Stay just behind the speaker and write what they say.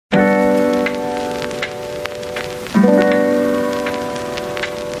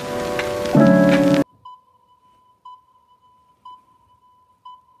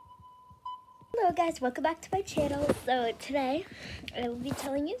guys, welcome back to my channel. So today I will be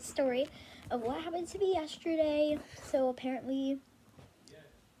telling you the story of what happened to me yesterday. So apparently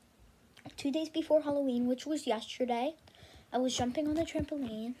 2 days before Halloween, which was yesterday, I was jumping on the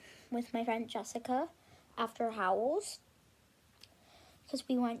trampoline with my friend Jessica after Howells because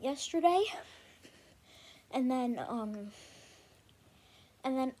we went yesterday. And then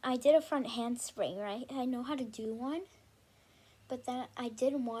I did a front handspring, right? I know how to do one. But then I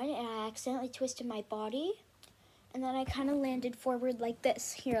did one and I accidentally twisted my body. And then I kind of landed forward like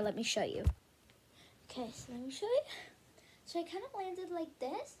this. Here, let me show you. Okay, so let me show you. So I kind of landed like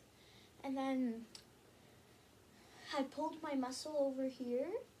this. And then I pulled my muscle over here.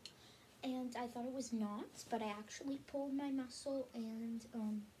 And I thought it was knots, but I actually pulled my muscle. And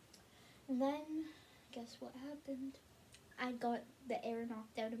then, guess what happened? I got the air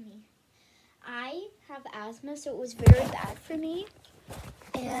knocked out of me. I have asthma, so it was very bad for me.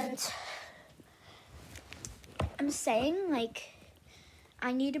 And I'm saying, like,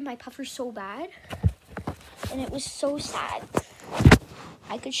 I needed my puffer so bad. And it was so sad.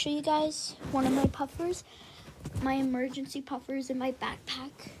 I could show you guys one of my puffers. My emergency puffers in my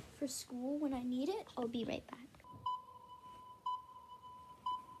backpack for school when I need it. I'll be right back.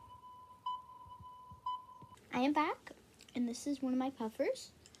 I am back. And this is one of my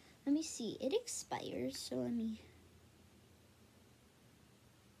puffers. Let me see, it expires, so let me...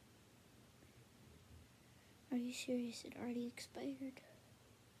 Are you serious? It already expired.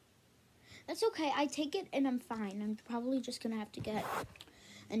 That's okay, I take it and I'm fine. I'm probably just gonna have to get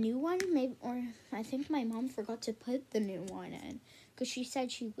a new one, maybe, or I think my mom forgot to put the new one in, because she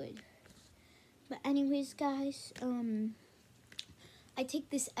said she would. But anyways, guys, I take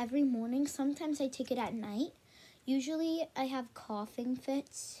this every morning. Sometimes I take it at night. Usually I have coughing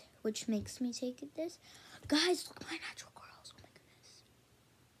fits, which makes me take it this. Guys, look at my natural curls. Oh my goodness.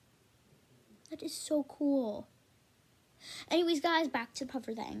 That is so cool. Anyways, guys, back to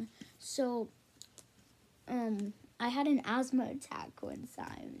puffer thing. So, I had an asthma attack one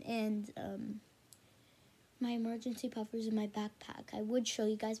time. And, my emergency puffer's in my backpack. I would show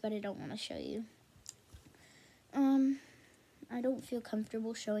you guys, but I don't want to show you. I don't feel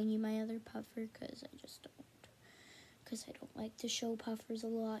comfortable showing you my other puffer because I just don't. Because I don't like to show puffers a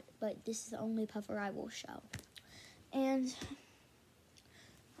lot, but this is the only puffer I will show. And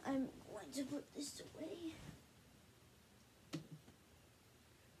I'm going to put this away.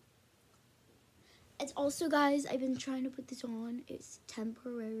 It's also, guys, I've been trying to put this on. It's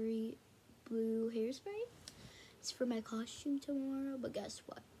temporary blue hairspray. It's for my costume tomorrow, but guess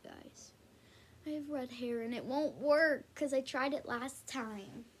what, guys? I have red hair and it won't work because I tried it last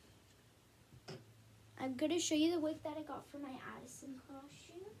time. I'm going to show you the wig that I got for my Addison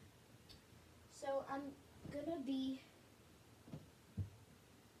costume. So I'm going to be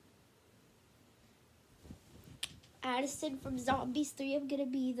Addison from Zombies 3. I'm going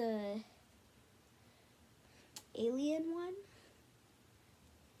to be the alien one.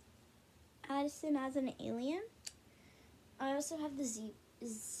 Addison as an alien. I also have the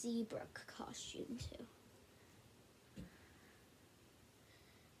zebra costume too.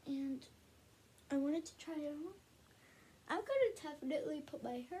 And I wanted to try it on. I'm gonna definitely put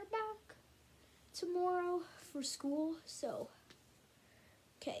my hair back tomorrow for school. So,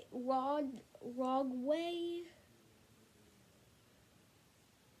 okay, wrong way.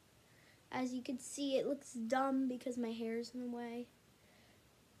 As you can see, it looks dumb because my hair is in the way.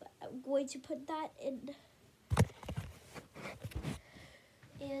 But I'm going to put that in.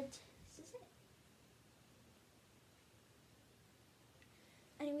 And this is it.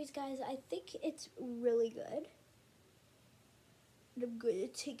 Anyways, guys, I think it's really good. And I'm going to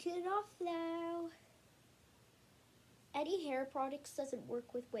take it off now. Eddie Hair Products doesn't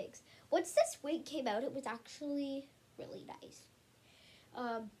work with wigs. Once this wig came out, it was actually really nice.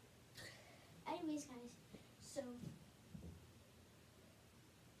 Anyways, guys, so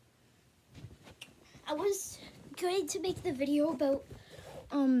I was going to make the video about,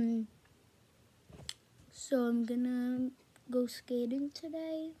 so I'm gonna go skating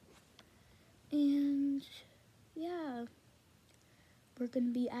today, and yeah, we're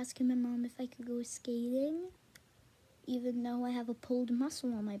gonna be asking my mom if I could go skating, even though I have a pulled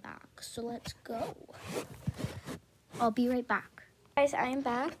muscle on my back. So let's go. I'll be right back. Guys, I am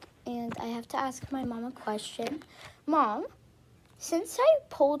back, and I have to ask my mom a question. Mom, since I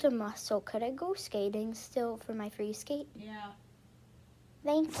pulled a muscle, could I go skating still for my free skate? Yeah.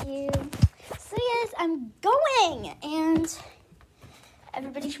 Thank you. So yes, I'm going, and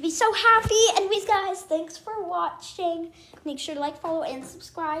everybody should be so happy. Anyways, guys, thanks for watching. Make sure to like, follow, and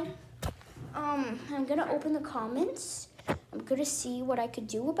subscribe. I'm gonna open the comments. I'm gonna see what I could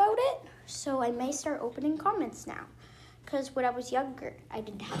do about it. So I may start opening comments now. Because when I was younger, I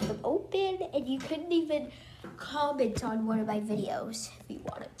didn't have them open, and you couldn't even comment on one of my videos if you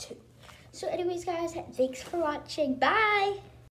wanted to. So anyways, guys, thanks for watching. Bye!